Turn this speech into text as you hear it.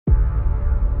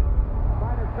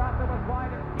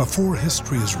Before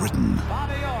history is written,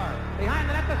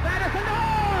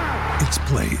 it's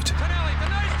played.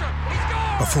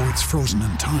 Before it's frozen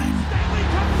in time,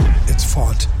 it's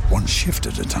fought one shift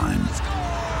at a time.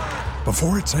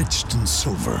 Before it's etched in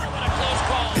silver,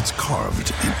 it's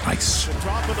carved in ice.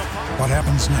 What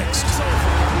happens next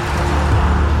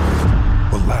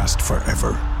will last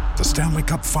forever. The Stanley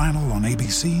Cup Final on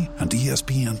ABC and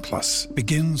ESPN Plus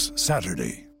begins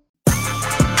Saturday.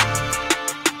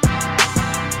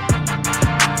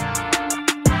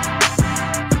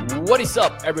 What is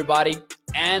up, everybody,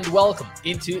 and welcome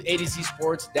into ADC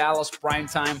Sports Dallas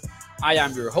Primetime. I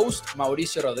am your host,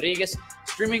 Mauricio Rodriguez,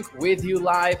 streaming with you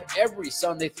live every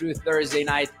Sunday through Thursday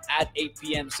night at 8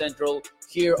 p.m. Central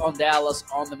here on Dallas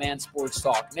On Demand Sports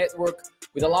Talk Network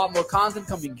with a lot more content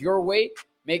coming your way.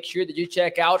 Make sure that you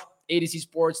check out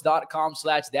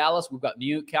adcsports.com/Dallas. We've got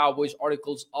new Cowboys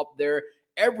articles up there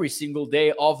every single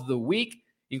day of the week,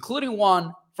 including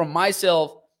one from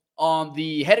myself on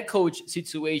the head coach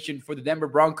situation for the Denver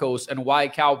Broncos and why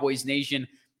Cowboys Nation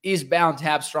is bound to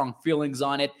have strong feelings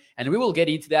on it. And we will get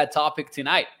into that topic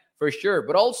tonight for sure.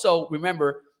 But also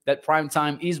remember that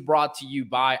Primetime is brought to you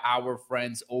by our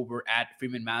friends over at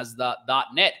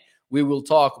FreemanMazda.net. We will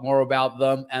talk more about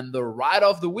them and the ride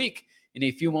of the week in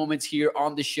a few moments here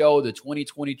on the show, the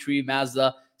 2023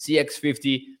 Mazda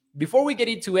CX-50. Before we get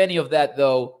into any of that,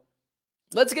 though,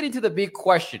 let's get into the big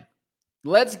question.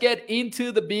 The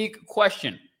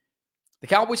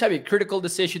Cowboys have a critical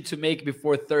decision to make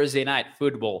before Thursday night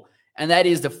football, and that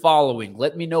is the following.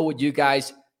 Let me know what you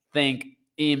guys think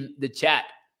in the chat.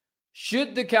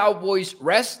 Should the Cowboys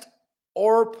rest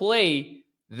or play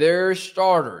their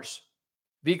starters?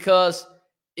 Because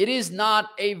it is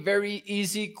not a very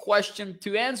easy question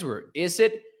to answer, is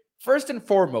it? First and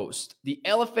foremost, the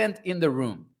elephant in the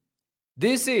room.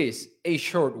 This is a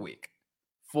short week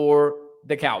for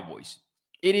the Cowboys.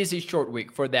 It is a short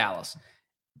week for Dallas.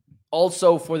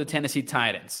 Also for the Tennessee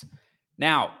Titans.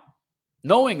 Now,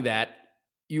 knowing that,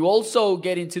 you also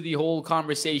get into the whole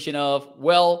conversation of,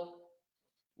 well,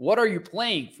 what are you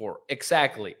playing for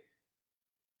exactly?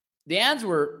 The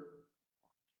answer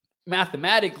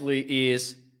mathematically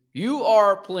is you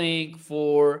are playing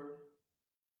for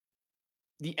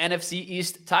the NFC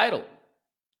East title.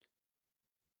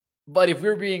 But if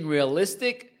we're being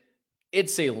realistic,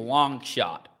 it's a long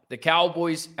shot. The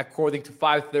Cowboys, according to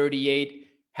 538,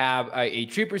 have a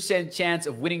 3% chance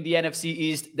of winning the NFC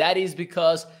East. That is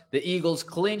because the Eagles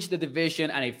clinched the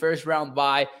division and a first-round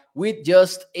bye with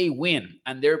just a win.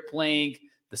 And they're playing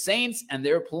the Saints and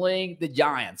they're playing the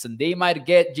Giants. And they might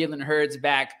get Jalen Hurts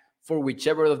back for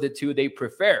whichever of the two they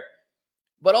prefer.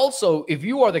 But also, if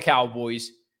you are the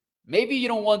Cowboys, maybe you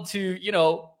don't want to,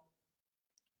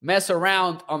 mess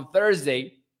around on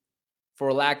Thursday,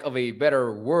 for lack of a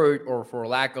better word, or for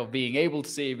lack of being able to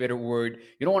say a better word.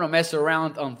 You don't want to mess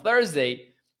around on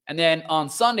Thursday and then on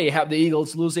Sunday have the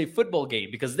Eagles lose a football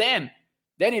game, because then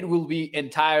it will be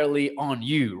entirely on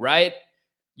you, right?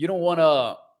 You don't want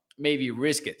to maybe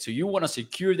risk it. So you want to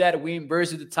secure that win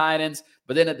versus the Titans,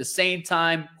 but then at the same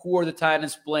time, who are the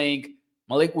Titans playing?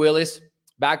 Malik Willis,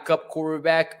 backup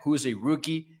quarterback, who's a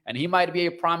rookie, and he might be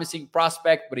a promising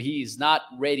prospect, but he is not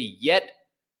ready yet.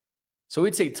 So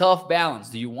it's a tough balance.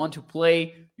 Do you want to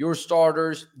play your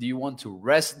starters? Do you want to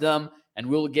rest them? And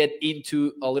we'll get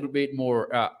into a little bit more.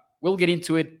 We'll get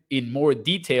into it in more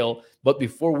detail. But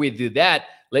before we do that,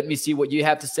 let me see what you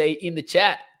have to say in the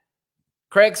chat.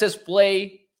 Craig says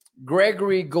play.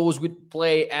 Gregory goes with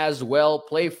play as well.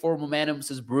 Play for momentum,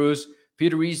 says Bruce.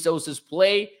 Peter Rizzo says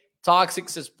play. Toxic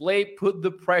says play. Put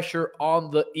the pressure on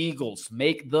the Eagles.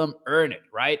 Make them earn it,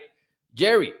 right?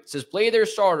 Jerry says play their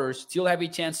starters, still have a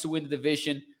chance to win the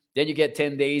division. Then you get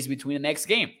 10 days between the next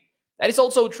game. That is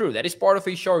also true. That is part of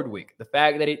a short week. The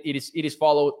fact that it is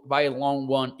followed by a long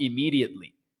one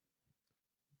immediately.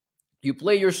 You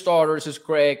play your starters, says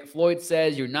Craig. Floyd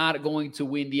says you're not going to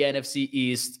win the NFC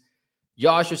East.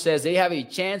 Joshua says they have a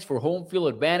chance for home field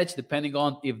advantage depending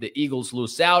on if the Eagles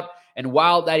lose out. And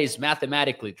while that is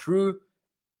mathematically true,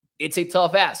 it's a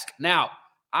tough ask. Now,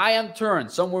 I am turned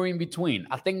somewhere in between.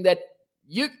 I think that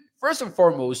first and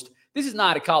foremost, this is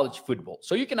not a college football,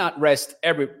 so you cannot rest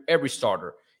every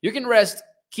starter. You can rest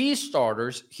key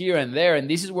starters here and there, and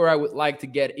this is where I would like to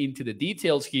get into the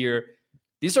details here.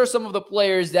 These are some of the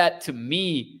players that, to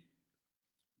me,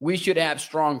 we should have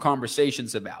strong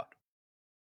conversations about.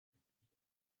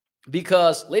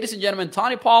 Because, ladies and gentlemen,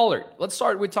 Tony Pollard. Let's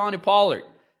start with Tony Pollard.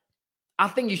 I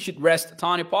think you should rest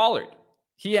Tony Pollard.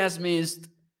 He has missed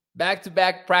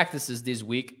back-to-back practices this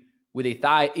week with a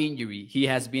thigh injury. He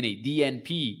has been a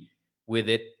DNP with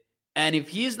it. And if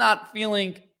he's not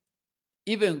feeling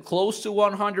even close to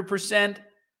 100%,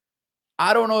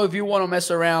 I don't know if you want to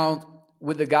mess around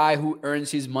with the guy who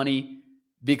earns his money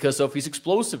because of his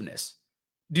explosiveness.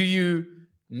 Do you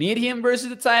need him versus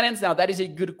the Titans? Now, that is a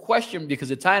good question because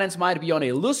the Titans might be on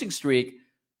a losing streak,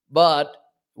 but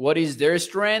what is their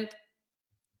strength?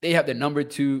 They have the number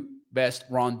 2 best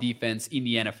run defense in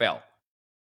the NFL.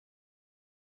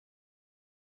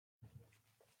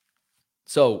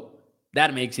 So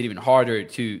that makes it even harder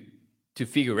to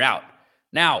figure out.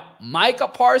 Now, Micah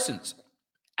Parsons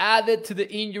added to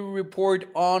the injury report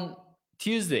on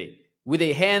Tuesday with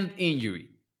a hand injury.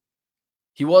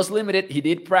 He was limited. He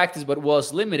did practice, but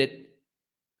was limited.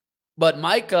 But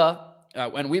Micah,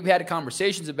 when we've had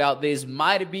conversations about this,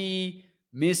 might be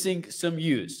missing some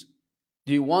use.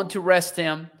 Do you want to rest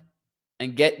him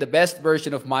and get the best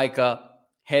version of Micah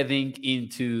heading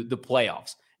into the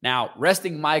playoffs? Now,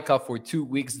 resting Micah for 2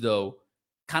 weeks, though,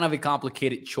 kind of a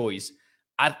complicated choice.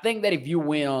 I think that if you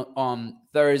win on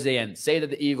Thursday and say that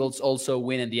the Eagles also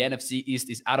win and the NFC East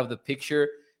is out of the picture,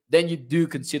 then you do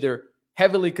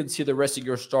heavily consider resting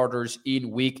your starters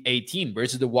in Week 18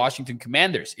 versus the Washington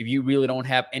Commanders if you really don't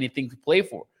have anything to play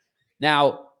for.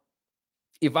 Now,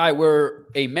 if I were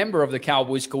a member of the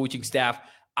Cowboys coaching staff,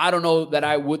 I don't know that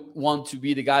I would want to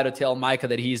be the guy to tell Micah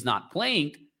that he's not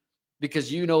playing,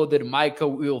 because you know that Micah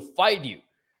will fight you.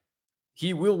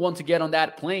 He will want to get on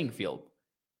that playing field.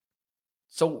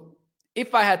 So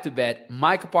if I had to bet,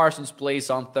 Micah Parsons plays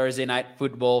on Thursday Night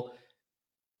Football,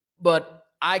 but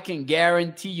I can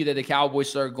guarantee you that the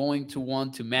Cowboys are going to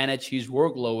want to manage his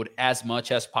workload as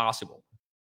much as possible.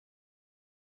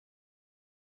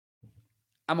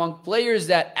 Among players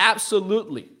that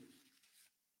absolutely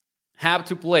have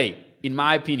to play, in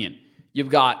my opinion, you've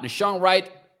got Nahshon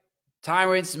Wright,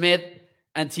 Tyron Smith,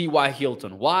 and T.Y.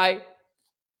 Hilton. Why?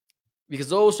 Because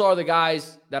those are the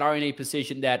guys that are in a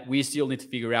position that we still need to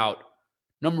figure out.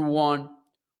 Number one,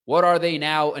 what are they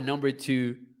now? And number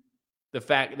two, the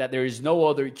fact that there is no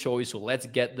other choice, so let's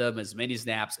get them as many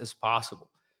snaps as possible.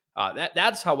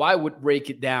 That's how I would break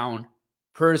it down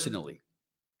personally.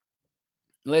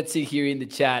 Let's see here in the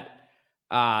chat.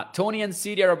 Tony and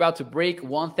CD are about to break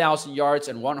 1,000 yards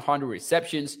and 100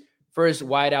 receptions. First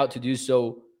wideout to do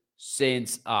so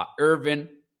since Irvin.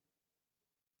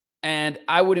 And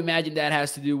I would imagine that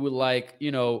has to do with, like,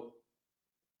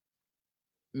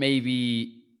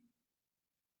 maybe,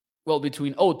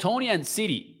 between, Tony and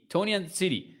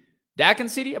City. Dak and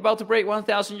City about to break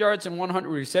 1,000 yards and 100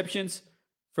 receptions.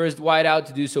 First wideout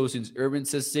to do so since Irvin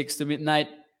says 6 to midnight.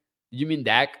 You mean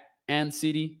Dak and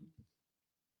City?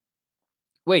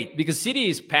 Wait, because City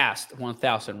is past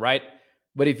 1,000, right?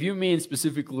 But if you mean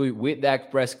specifically with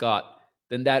Dak Prescott,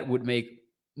 then that would make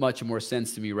much more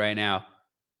sense to me right now.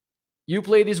 You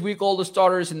play this week all the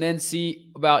starters and then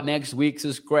see about next week,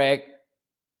 says Craig.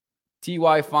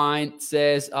 T.Y. Fine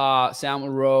says Sam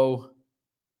Monroe.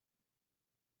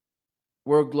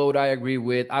 Workload I agree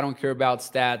with. I don't care about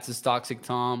stats, says Toxic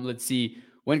Tom. Let's see.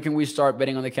 When can we start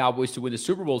betting on the Cowboys to win the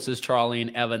Super Bowl, says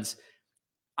Charlene Evans.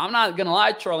 I'm not going to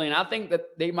lie, Charlene. I think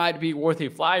that they might be worth a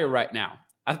flyer right now.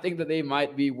 I think that they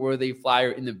might be worth a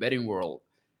flyer in the betting world.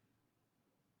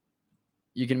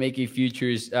 You can make a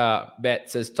futures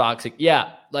bet, says Toxic.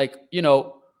 Yeah, if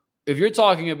you're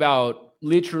talking about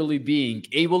literally being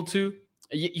able to,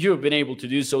 you have been able to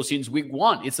do so since week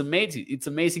 1. It's amazing. It's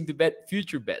amazing to bet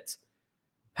future bets.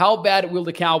 How bad will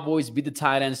the Cowboys beat the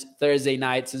Titans Thursday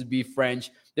night, says B French.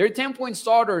 They're 10-point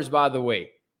starters, by the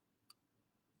way.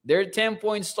 Heading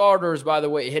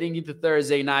into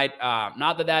Thursday night.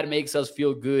 Not that makes us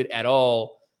feel good at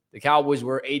all. The Cowboys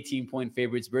were 18-point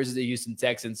favorites versus the Houston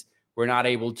Texans. We're not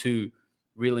able to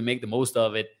really make the most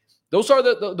of it. Those are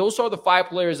the 5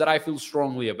 players that I feel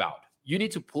strongly about. You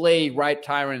need to play Wright,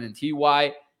 Tyron, and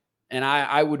T.Y., and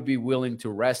I would be willing to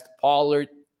rest Pollard,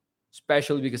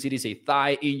 especially because it is a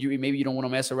thigh injury. Maybe you don't want to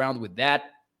mess around with that.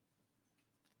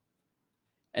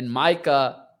 And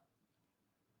Micah,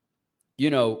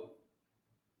 if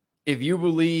you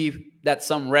believe that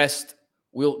some rest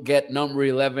will get number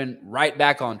 11 right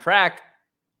back on track,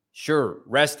 sure,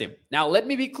 rest him. Now, let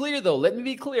me be clear, though.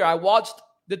 I watched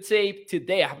the tape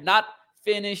today. I have not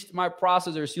finished my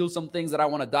process. There's still some things that I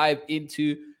want to dive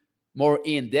into more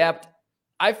in depth.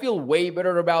 I feel way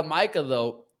better about Micah,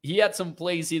 though. He had some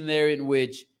plays in there in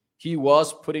which he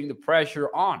was putting the pressure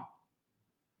on.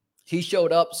 He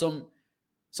showed up some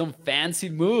fancy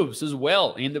moves as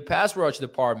well in the pass rush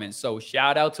department. So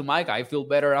shout out to Micah. I feel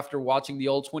better after watching the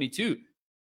All 22.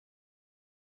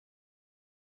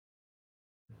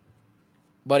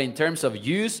 But in terms of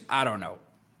use, I don't know.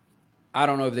 I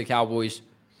don't know if the Cowboys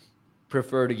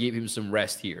prefer to give him some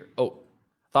rest here. Oh,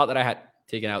 thought that I had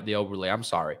taken out the overlay. I'm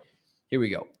sorry. Here we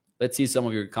go. Let's see some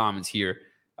of your comments here.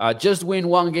 Just win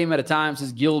one game at a time,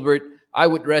 says Gilbert. I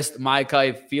would rest Micah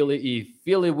if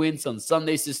Philly wins on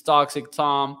Sunday, says Toxic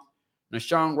Tom.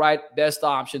 Nashawn Wright, best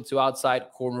option to outside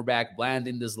cornerback, Bland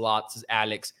in the slot, says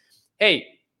Alex. Hey,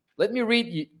 let me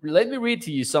read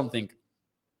to you something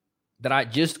that I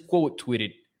just quote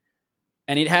tweeted.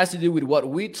 And it has to do with what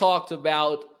we talked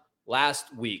about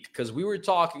last week, because we were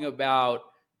talking about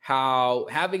how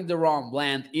having DaRon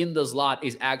Bland in the slot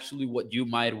is actually what you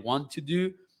might want to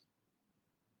do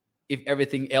if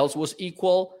everything else was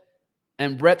equal.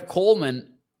 And Brett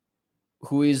Coleman,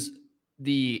 who is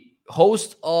the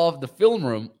host of the Film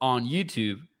Room on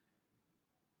YouTube,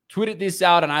 tweeted this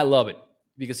out, and I love it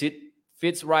because it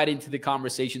fits right into the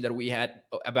conversation that we had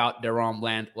about DaRon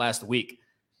Bland last week.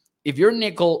 If your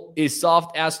nickel is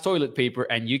soft as toilet paper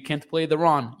and you can't play the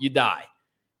run, you die.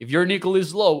 If your nickel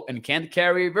is low and can't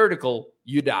carry a vertical,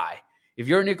 you die. If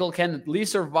your nickel can at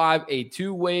least survive a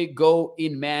two-way go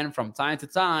in man from time to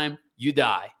time, you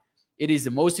die. It is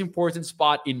the most important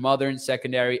spot in modern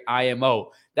secondary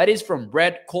IMO. That is from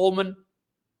Brett Coleman.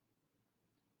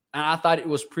 And I thought it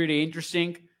was pretty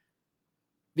interesting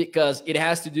because it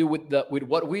has to do with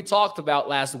what we talked about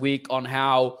last week on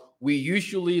how we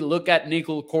usually look at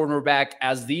nickel cornerback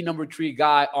as the number 3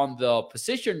 guy on the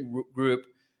position group,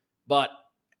 but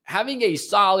having a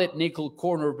solid nickel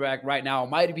cornerback right now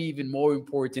might be even more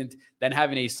important than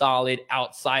having a solid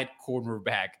outside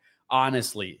cornerback,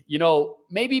 honestly. You know,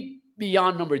 maybe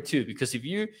beyond number 2, because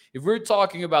if we're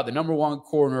talking about the number 1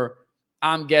 corner,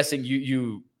 I'm guessing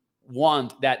you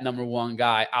want that number 1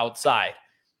 guy outside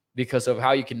because of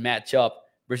how you can match up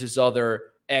versus other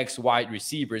wide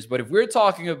receivers. But if we're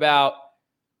talking about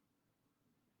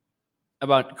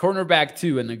cornerback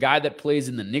 2 and the guy that plays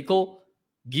in the nickel,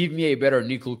 give me a better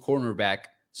nickel cornerback.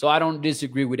 So I don't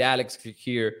disagree with Alex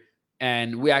here.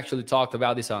 And we actually talked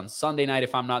about this on Sunday night,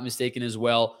 if I'm not mistaken, as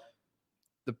well.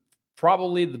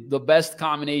 Probably the best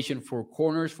combination for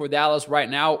corners for Dallas right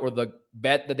now, or the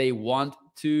bet that they want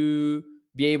to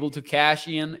be able to cash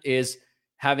in, is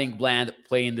having Bland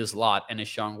play in this slot and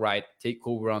Nashawn Wright take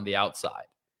over on the outside.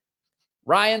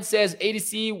 Ryan says,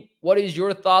 ADC, what is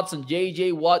your thoughts on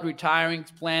J.J. Watt retiring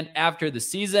planned after the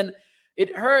season?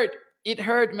 It hurt. It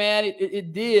hurt, man.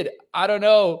 It did. I don't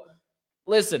know.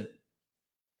 Listen,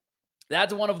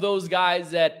 that's one of those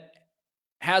guys that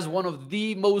has one of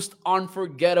the most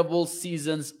unforgettable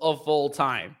seasons of all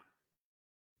time.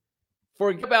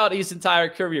 Forget about his entire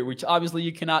career, which obviously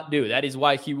you cannot do. That is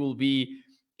why he will be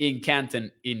in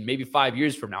Canton in maybe 5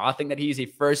 years from now. I think that he's a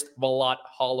first ballot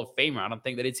Hall of Famer. I don't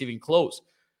think that it's even close.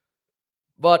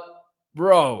 But,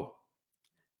 bro,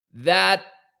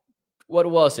 what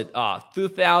was it?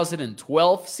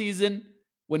 2012 season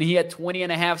when he had 20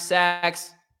 and a half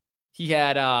sacks. He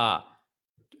had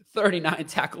 39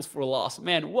 tackles for loss.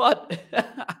 Man, what?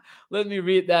 Let me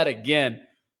read that again.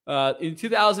 In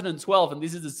 2012, and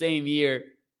this is the same year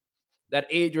that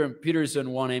Adrian Peterson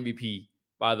won MVP,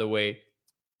 by the way,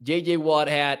 J.J. Watt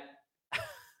had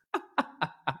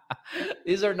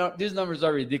these numbers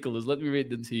are ridiculous. Let me read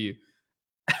them to you.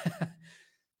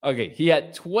 Okay, he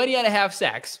had 20 and a half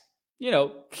sacks,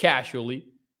 casually.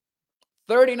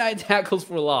 39 tackles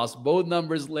for loss. Both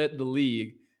numbers led the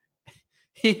league.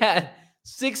 He had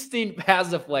 16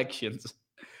 pass deflections.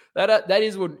 That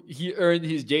is when he earned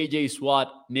his J.J.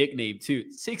 SWAT nickname,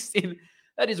 too. 16,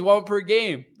 that is 1 per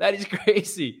game. That is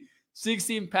crazy.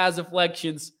 16 pass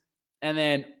deflections. And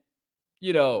then,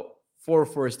 4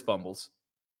 forced fumbles.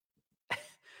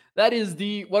 That is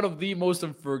one of the most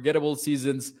unforgettable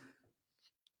seasons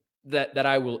that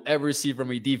I will ever see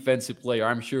from a defensive player.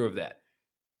 I'm sure of that.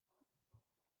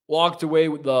 Walked away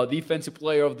with the defensive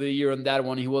player of the year on that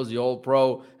one. He was the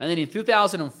All-Pro. And then in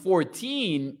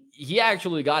 2014, he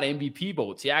actually got MVP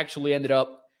votes. He actually ended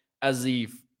up as the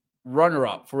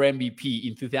runner-up for MVP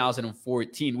in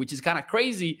 2014, which is kind of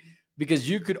crazy, because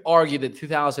you could argue that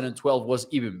 2012 was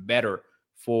even better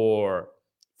for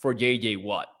J.J.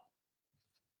 Watt.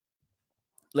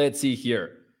 Let's see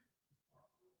here.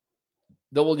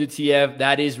 WTF,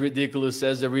 that is ridiculous,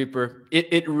 says the Reaper.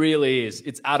 It really is.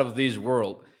 It's out of this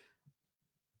world.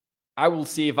 I will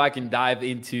see if I can dive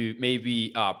into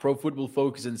maybe Pro Football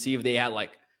Focus and see if they had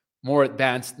more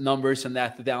advanced numbers in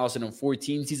that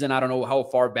 2014 season. I don't know how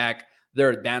far back their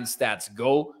advanced stats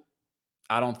go.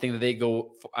 I don't think that they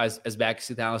go as back as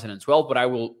 2012, but I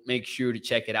will make sure to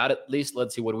check it out at least.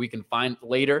 Let's see what we can find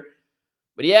later.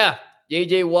 But yeah,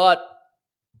 J.J. Watt,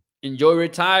 enjoy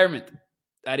retirement.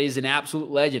 That is an absolute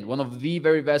legend. One of the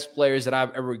very best players that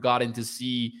I've ever gotten to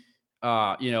see,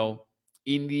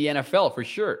 in the NFL for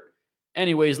sure.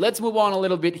 Anyways, let's move on a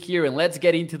little bit here and let's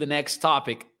get into the next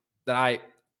topic that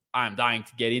I'm dying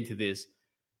to get into this.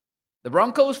 The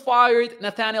Broncos fired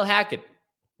Nathaniel Hackett.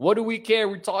 What do we care?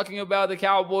 We're talking about the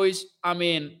Cowboys. I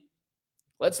mean,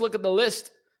 let's look at the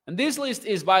list. And this list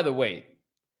is, by the way,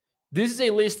 this is a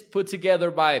list put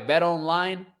together by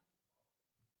BetOnline,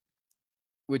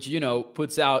 which,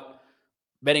 puts out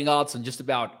betting odds on just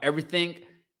about everything.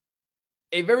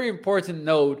 A very important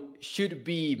note should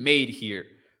be made here.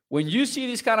 When you see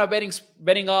these kind of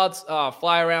betting odds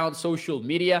fly around social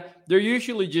media, they're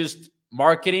usually just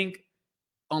marketing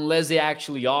unless they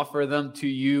actually offer them to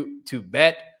you to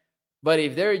bet. But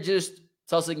if they're just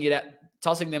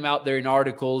tossing them out there in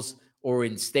articles or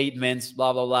in statements,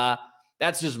 blah, blah, blah,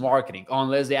 that's just marketing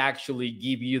unless they actually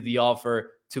give you the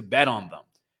offer to bet on them.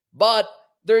 But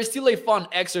there's still a fun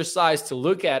exercise to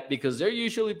look at because they're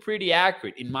usually pretty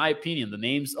accurate, in my opinion, the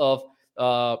names of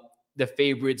the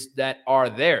favorites that are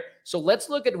there. So let's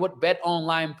look at what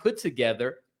BetOnline put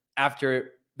together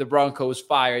after the Broncos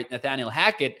fired Nathaniel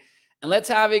Hackett, and let's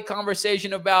have a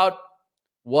conversation about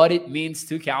what it means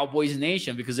to Cowboys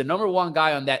Nation, because the number one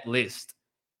guy on that list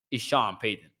is Sean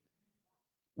Payton.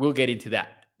 We'll get into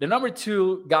that. The number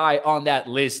two guy on that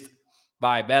list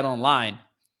by BetOnline,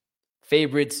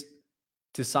 favorites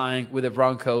to sign with the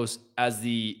Broncos as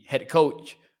the head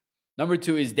coach. Number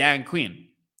two is Dan Quinn.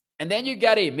 And then you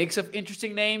got a mix of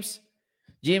interesting names.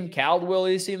 Jim Caldwell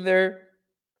is in there.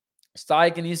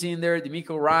 Steichen is in there.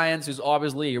 D'Amico Ryans, who's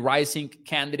obviously a rising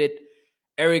candidate.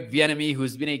 Eric Bieniemy,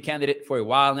 who's been a candidate for a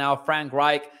while now. Frank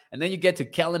Reich. And then you get to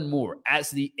Kellen Moore as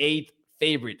the 8th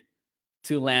favorite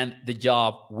to land the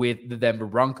job with the Denver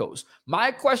Broncos.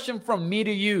 My question from me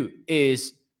to you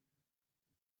is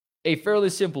a fairly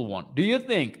simple one. Do you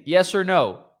think, yes or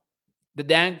no, that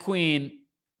Dan Quinn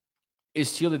is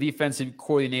still the defensive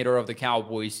coordinator of the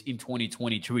Cowboys in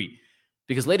 2023?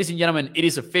 Because, ladies and gentlemen, it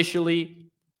is officially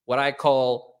what I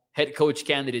call head coach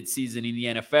candidate season in the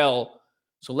NFL.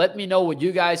 So let me know what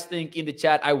you guys think in the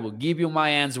chat. I will give you my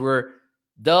answer.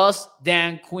 Does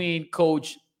Dan Quinn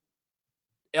coach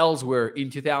elsewhere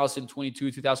in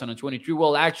 2022, 2023?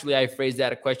 Well, actually, I phrased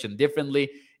that question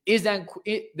differently.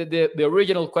 The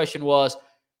original question was,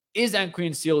 is Dan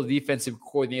Quinn still the defensive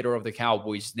coordinator of the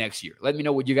Cowboys next year? Let me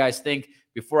know what you guys think.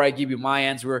 Before I give you my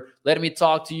answer, let me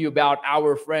talk to you about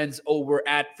our friends over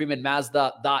at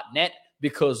PRIMETIME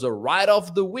because the ride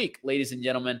of the week, ladies and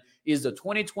gentlemen, is the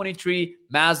 2023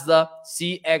 Mazda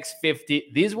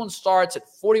CX-50. This one starts at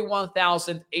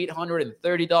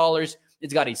 $41,830.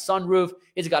 It's got a sunroof.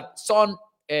 It's got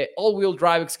all-wheel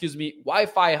drive,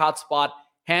 Wi-Fi hotspot,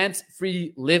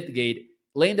 hands-free liftgate,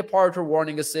 lane departure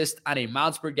warning assist, and a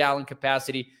miles per gallon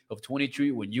capacity of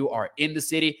 23 when you are in the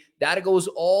city. That goes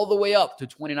all the way up to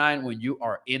 29 when you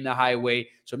are in the highway.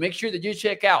 So make sure that you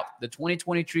check out the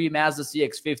 2023 Mazda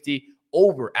CX-50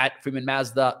 over at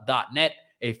freemanmazda.net,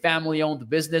 a family-owned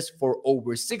business for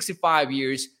over 65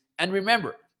 years. And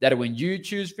remember that when you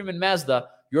choose Freeman Mazda,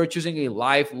 you're choosing a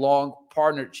lifelong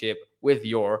partnership with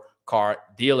your car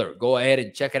dealer. Go ahead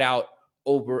and check it out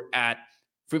over at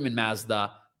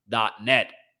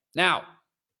freemanmazda.net. Now,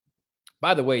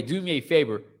 by the way, do me a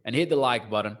favor and hit the like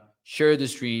button, share the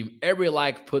stream. Every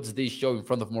like puts this show in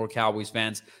front of more Cowboys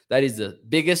fans. That is the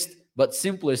biggest but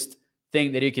simplest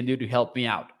thing that you can do to help me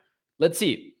out. Let's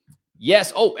see.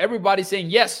 Yes. Oh, everybody's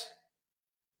saying yes.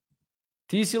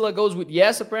 T-Silla goes with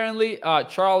yes, apparently.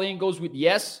 Charlene goes with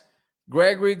yes.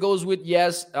 Gregory goes with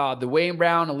yes. Dwayne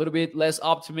Brown, a little bit less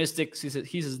optimistic.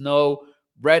 He says no.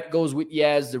 Brett goes with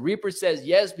yes. The Reaper says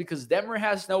yes because Denver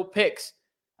has no picks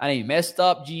and a messed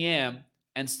up GM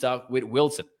and stuck with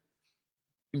Wilson.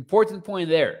 Important point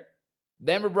there.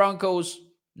 Denver Broncos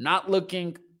not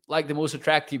looking like the most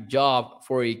attractive job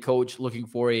for a coach looking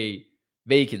for a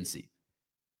vacancy.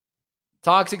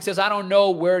 Toxic says, I don't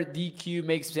know where DQ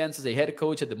makes sense as a head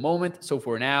coach at the moment. So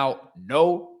for now,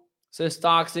 no, says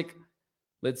Toxic.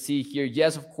 Let's see here.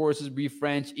 Yes, of course, is Brie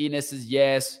French. Ines says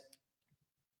yes.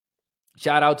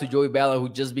 Shout out to Joey Bella, who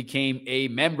just became a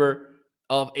member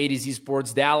of ADZ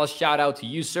Sports Dallas. Shout out to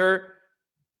you, sir.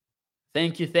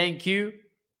 Thank you, thank you.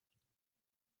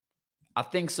 I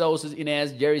think so, says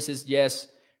Inez. Jerry says yes.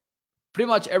 Pretty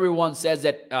much everyone says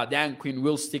that Dan Quinn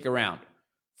will stick around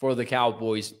for the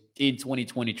Cowboys in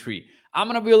 2023. I'm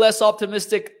going to be less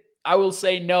optimistic. I will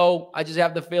say no. I just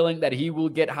have the feeling that he will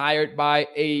get hired by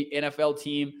a NFL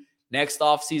team next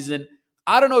offseason.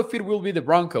 I don't know if it will be the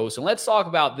Broncos. And let's talk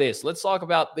about this. Let's talk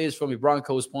about this from a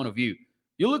Broncos point of view.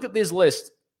 You look at this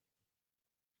list,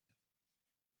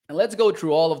 and let's go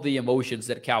through all of the emotions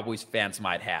that Cowboys fans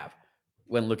might have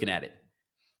when looking at it.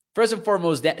 First and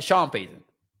foremost, Sean Payton.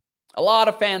 A lot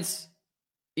of fans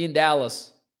in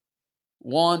Dallas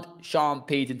want Sean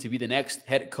Payton to be the next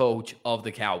head coach of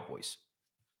the Cowboys.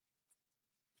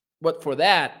 But for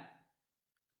that,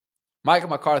 Mike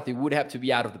McCarthy would have to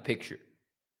be out of the picture.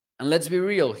 And let's be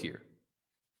real here.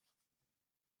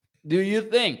 Do you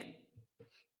think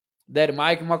that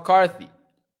Mike McCarthy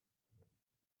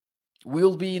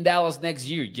will be in Dallas next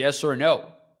year? Yes or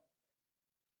no?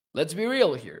 Let's be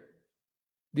real here.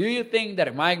 Do you think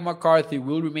that Mike McCarthy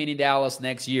will remain in Dallas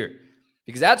next year?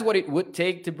 Because that's what it would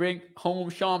take to bring home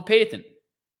Sean Payton.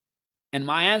 And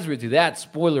my answer to that,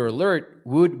 spoiler alert,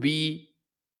 would be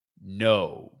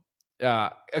no.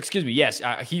 Excuse me. Yes,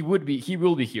 he will be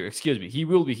here. Excuse me. He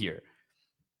will be here.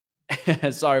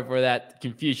 Sorry for that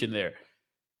confusion there.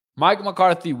 Mike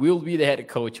McCarthy will be the head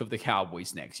coach of the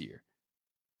Cowboys next year.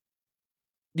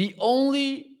 The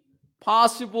only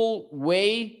possible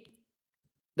way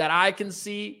that I can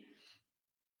see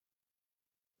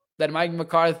that Mike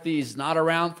McCarthy is not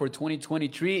around for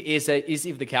 2023 is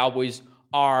if the Cowboys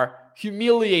are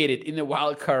humiliated in the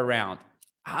wild card round.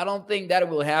 I don't think that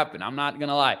will happen. I'm not going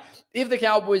to lie. If the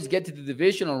Cowboys get to the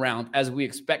divisional round, as we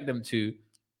expect them to,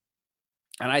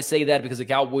 and I say that because the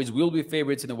Cowboys will be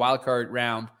favorites in the wild card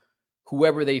round,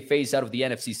 whoever they face out of the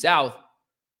NFC South,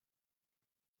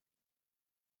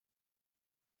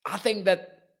 I think that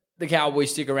the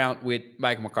Cowboys stick around with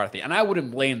Mike McCarthy, and I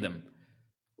wouldn't blame them.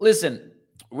 Listen,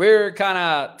 we're kind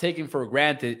of taken for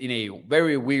granted in a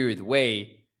very weird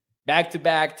way.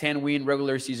 Back-to-back 10-win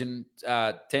regular seasons,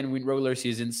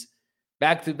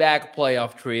 back-to-back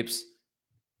playoff trips.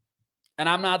 And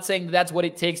I'm not saying that's what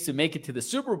it takes to make it to the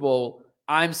Super Bowl.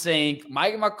 I'm saying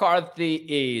Mike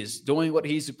McCarthy is doing what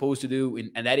he's supposed to do,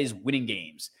 and that is winning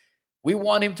games. We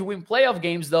want him to win playoff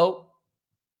games, though.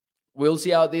 We'll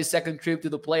see how this second trip to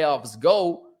the playoffs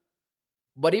go.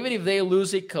 But even if they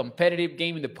lose a competitive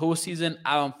game in the postseason,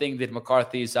 I don't think that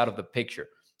McCarthy is out of the picture.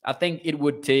 I think it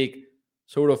would take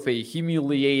sort of a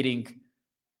humiliating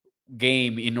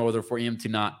game in order for him to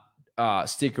not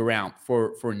stick around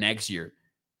for next year.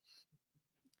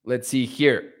 Let's see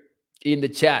here in the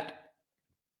chat.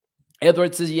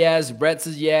 Edward says yes. Brett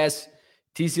says yes.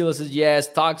 TCL says yes.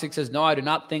 Toxic says no, I do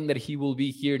not think that he will be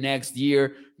here next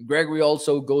year. Gregory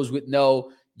also goes with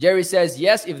no. Jerry says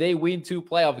yes if they win 2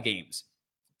 playoff games.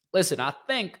 Listen, I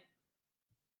think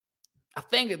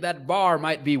that bar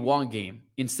might be 1 game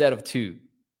instead of 2.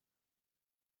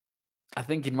 I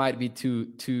think it might be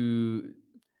 1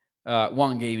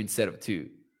 game instead of 2.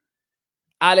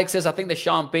 Alex says, I think that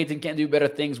Sean Payton can do better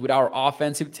things with our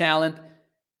offensive talent.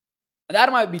 And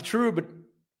that might be true, but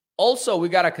also we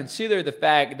got to consider the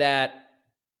fact that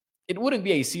it wouldn't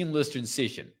be a seamless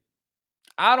transition.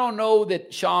 I don't know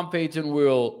that Sean Payton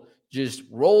will just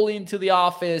roll into the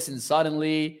office and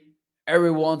suddenly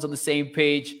everyone's on the same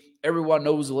page. Everyone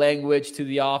knows the language to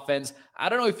the offense. I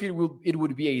don't know if it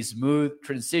would be a smooth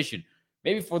transition.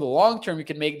 Maybe for the long term, you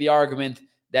can make the argument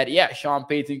that, yeah, Sean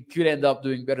Payton could end up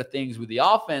doing better things with the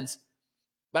offense.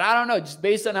 But I don't know. Just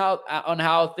based on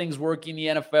how things work in the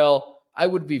NFL, I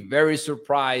would be very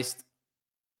surprised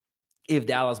if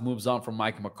Dallas moves on from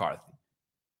Mike McCarthy.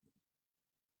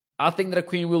 I think that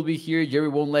Quinn will be here. Jerry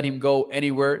won't let him go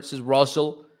anywhere, says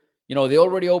Russell. You know, they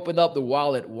already opened up the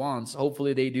wallet once.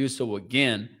 Hopefully they do so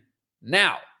again.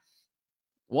 Now,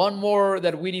 one more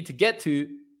that we need to get to.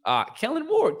 Kellen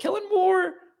Moore. Kellen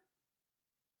Moore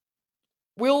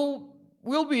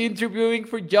will be interviewing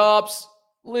for jobs.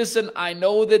 Listen, I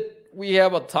know that we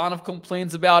have a ton of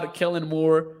complaints about Kellen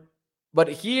Moore, but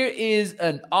here is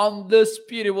an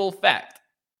undisputable fact.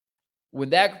 When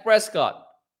Dak Prescott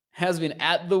has been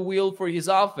at the wheel for his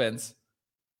offense,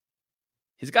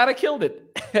 he's got to kill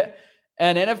it.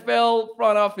 And NFL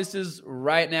front offices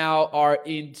right now are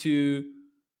into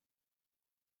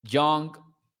young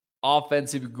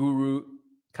offensive guru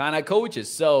kind of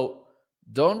coaches. So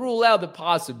don't rule out the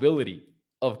possibility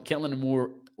of Kellen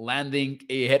Moore landing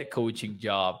a head coaching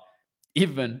job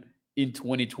even in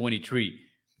 2023.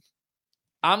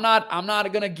 I'm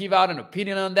not going to give out an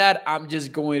opinion on that. I'm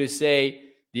just going to say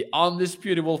the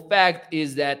undisputable fact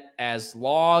is that as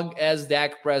long as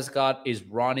Dak Prescott is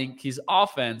running his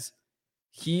offense,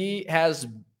 he has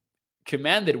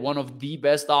commanded one of the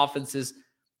best offenses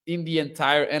in the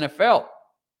entire NFL.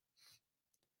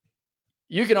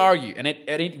 You can argue, and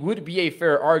it would be a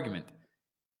fair argument,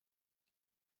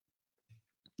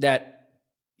 that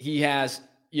he has,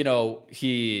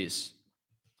 his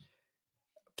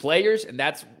players, and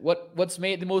that's what's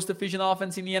made the most efficient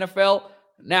offense in the NFL.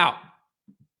 Now,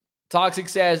 Toxic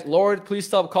says, Lord, please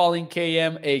stop calling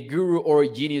KM a guru or a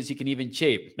genius he can even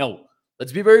shape. No,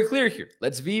 let's be very clear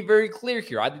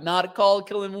here. I did not call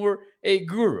Kellen Moore a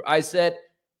guru. I said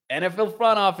NFL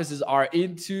front offices are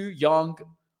into young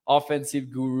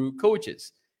offensive guru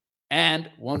coaches. And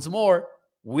once more,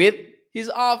 with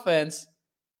his offense,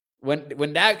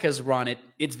 when Dak has run it,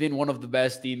 it's been one of the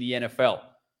best in the NFL.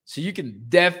 So you can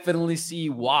definitely see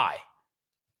why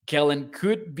Kellen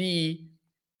could be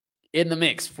in the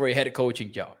mix for a head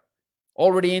coaching job.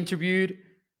 Already interviewed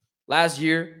last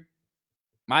year,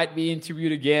 might be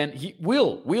interviewed again. He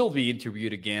will be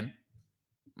interviewed again.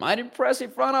 Might impress a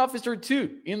front office or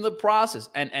two in the process.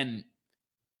 And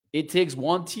it takes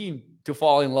one team to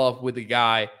fall in love with the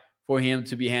guy for him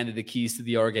to be handed the keys to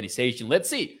the organization. Let's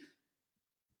see.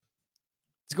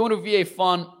 It's going to be a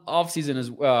fun offseason as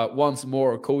once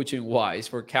more coaching-wise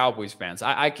for Cowboys fans.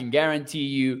 I can guarantee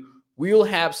you we'll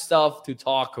have stuff to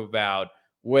talk about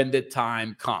when the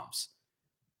time comes.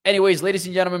 Anyways, ladies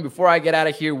and gentlemen, before I get out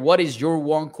of here, what is your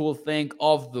one cool thing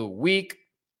of the week?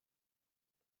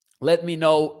 Let me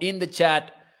know in the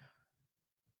chat.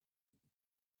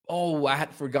 Oh, I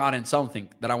had forgotten something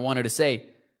that I wanted to say.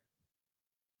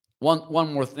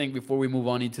 One more thing before we move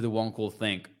on into the one cool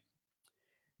thing.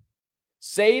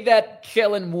 Say that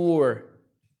Kellen Moore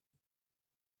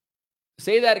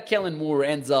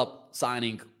ends up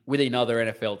signing with another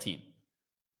NFL team.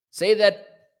 Say that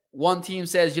one team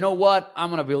says, you know what? I'm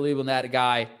going to believe in that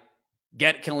guy.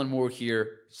 Get Kellen Moore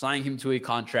here. Sign him to a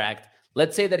contract.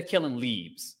 Let's say that Kellen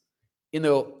leaves in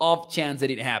the off chance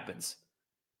that it happens.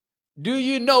 Do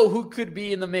you know who could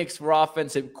be in the mix for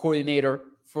offensive coordinator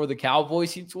for the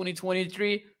Cowboys in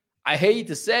 2023? I hate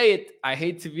to say it. I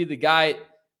hate to be the guy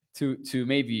to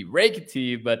maybe break it to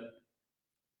you, but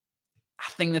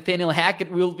I think Nathaniel Hackett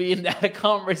will be in that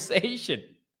conversation.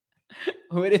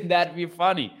 Wouldn't that be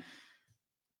funny?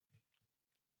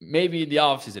 Maybe in the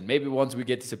offseason, maybe once we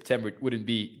get to September, it wouldn't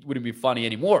be funny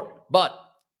anymore. But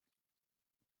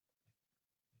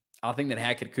I think that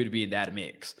Hackett could be in that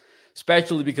mix,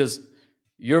 especially because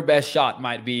your best shot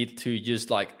might be to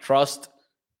just like trust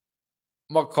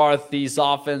McCarthy's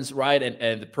offense, right?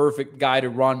 And the perfect guy to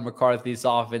run McCarthy's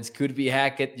offense could be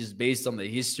Hackett, just based on the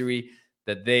history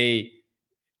that they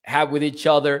have with each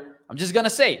other. I'm just going to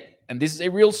say, and this is a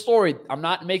real story. I'm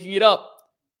not making it up.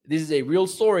 This is a real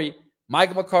story.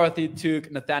 Mike McCarthy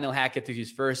took Nathaniel Hackett to his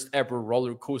first ever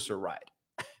roller coaster ride.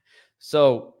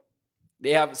 So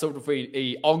they have sort of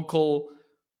a uncle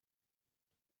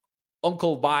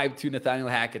vibe to Nathaniel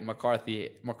Hackett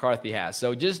McCarthy has.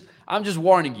 So I'm just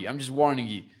warning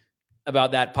you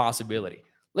about that possibility.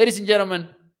 Ladies and gentlemen,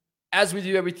 as we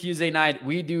do every Tuesday night,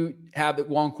 we do have the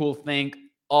one cool thing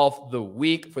of the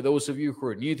week. For those of you who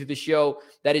are new to the show,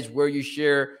 that is where you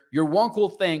share your one cool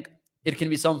thing. It can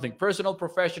be something personal,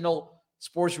 professional,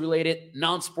 sports related,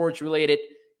 non-sports related.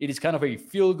 It is kind of a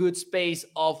feel-good space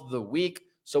of the week.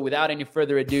 So without any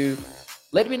further ado,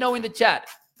 let me know in the chat.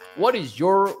 What is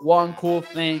your one cool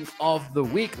thing of the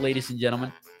week, ladies and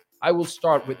gentlemen? I will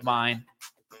start with mine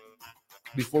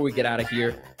before we get out of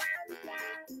here.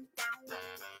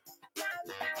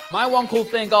 My one cool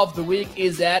thing of the week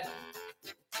is that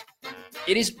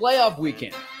it is playoff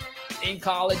weekend in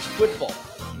college football.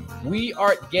 We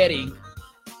are getting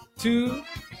two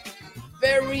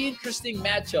very interesting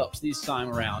matchups this time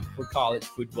around for college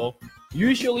football.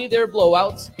 Usually they're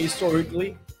blowouts,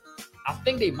 historically. I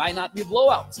think they might not be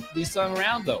blowouts this time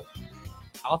around, though.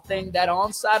 I think that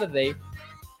on Saturday,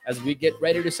 as we get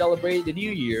ready to celebrate the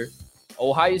new year,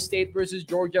 Ohio State versus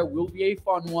Georgia will be a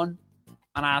fun one.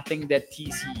 And I think that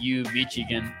TCU,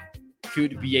 Michigan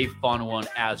could be a fun one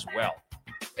as well.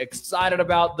 Excited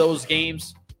about those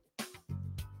games.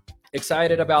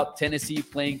 Excited about Tennessee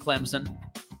playing Clemson.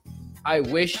 I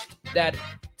wished that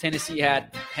Tennessee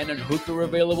had Hendon Hooker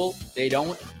available. They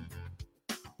don't.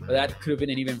 But that could have been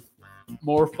an even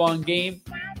more fun game.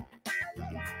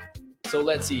 So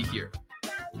let's see here.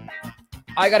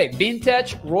 I got a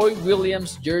vintage Roy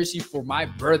Williams jersey for my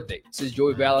birthday, says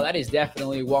Joey Bella. That is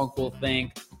definitely one cool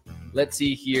thing. Let's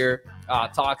see here.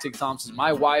 Toxic Tom says,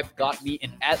 my wife got me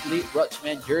an Athlete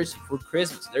Rutschman jersey for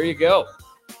Christmas. There you go.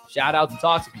 Shout out to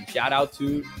Toxic. Shout out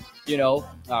to,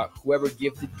 whoever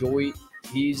gifted Joey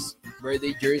his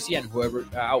birthday jersey and whoever,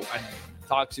 and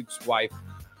Toxic's wife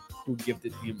who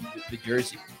gifted him the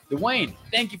jersey. Dwayne,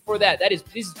 thank you for that. This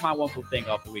is my one cool thing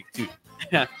of the week too.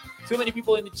 Too many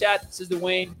people in the chat, says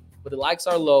Dwayne, but the likes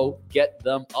are low. Get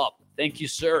them up. Thank you,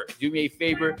 sir. Do me a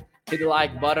favor, hit the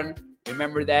like button.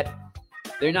 Remember that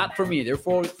they're not for me. They're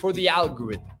for the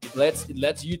algorithm. It lets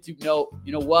YouTube know,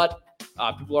 you know what?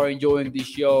 People are enjoying this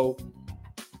show.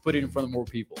 Put it in front of more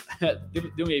people.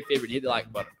 Do me a favor, hit the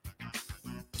like button.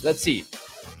 Let's see.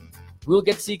 We'll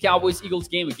get to see Cowboys-Eagles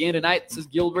game again tonight, says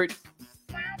Gilbert.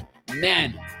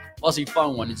 Man, was a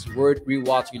fun one. It's worth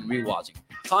rewatching and rewatching.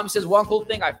 Tommy says, one cool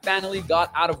thing, I finally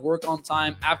got out of work on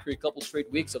time after a couple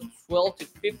straight weeks of 12 to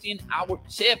 15-hour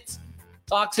shifts.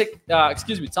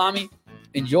 Tommy.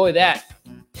 Enjoy that.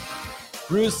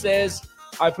 Bruce says,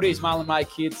 I put a smile on my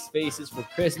kids' faces for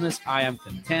Christmas. I am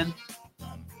content.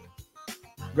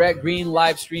 Greg Green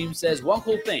live stream says, one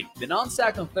cool thing. The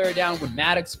non-sack on third down when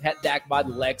Maddox had Dak by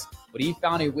the legs, but he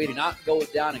found a way to not go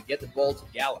down and get the ball to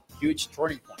Gallup. Huge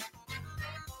turning point.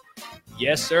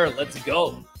 Yes, sir. Let's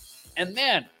go. And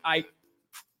man, I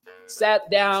sat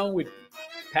down with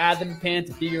pad and pen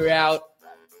to figure out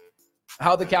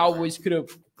how the Cowboys could have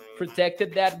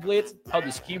protected that blitz, how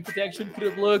the scheme protection could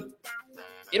have looked.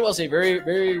 It was a very,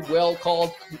 very well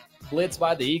called blitz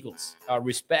by the Eagles.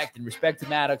 Respect to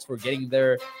Maddox for getting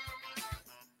there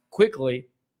quickly,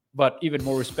 but even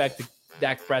more respect to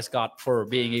Dak Prescott for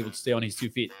being able to stay on his 2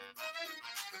 feet.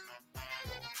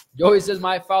 Joey says,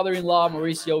 my father-in-law,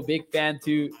 Mauricio, big fan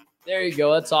too. There you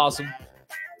go. That's awesome.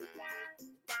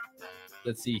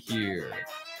 Let's see here.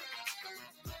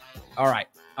 All right.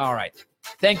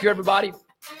 Thank you, everybody.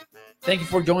 Thank you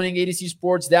for joining ADC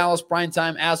Sports Dallas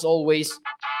Primetime. As always,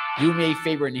 do me a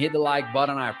favor and hit the like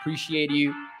button. I appreciate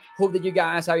you. Hope that you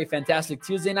guys have a fantastic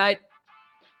Tuesday night.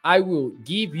 I will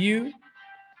give you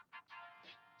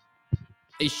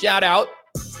a shout out.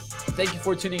 Thank you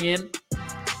for tuning in.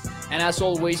 And as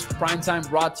always, Primetime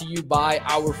brought to you by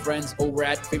our friends over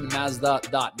at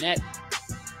FameMazda.net.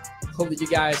 Hope that you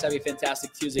guys have a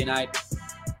fantastic Tuesday night.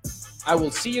 I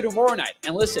will see you tomorrow night.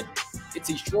 And listen, it's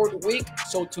a short week,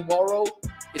 so tomorrow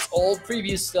it's all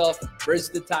previous stuff versus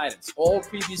the Titans. All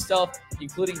previous stuff,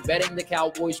 including betting the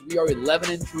Cowboys. We are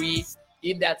 11-3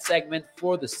 in that segment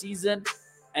for the season,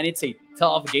 and it's a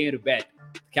tough game to bet.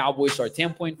 The Cowboys are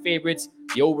 10-point favorites.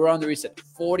 The over-under is at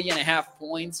 40.5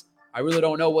 points. I really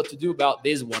don't know what to do about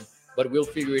this one, but we'll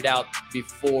figure it out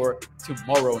before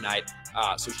tomorrow night.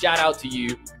 So shout out to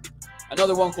you.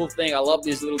 Another one cool thing, I love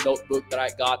this little notebook that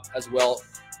I got as well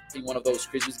in one of those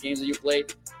Christmas games that you played.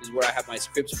 This is where I have my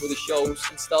scripts for the shows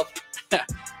and stuff.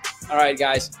 All right,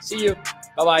 guys. See you.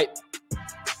 Bye-bye.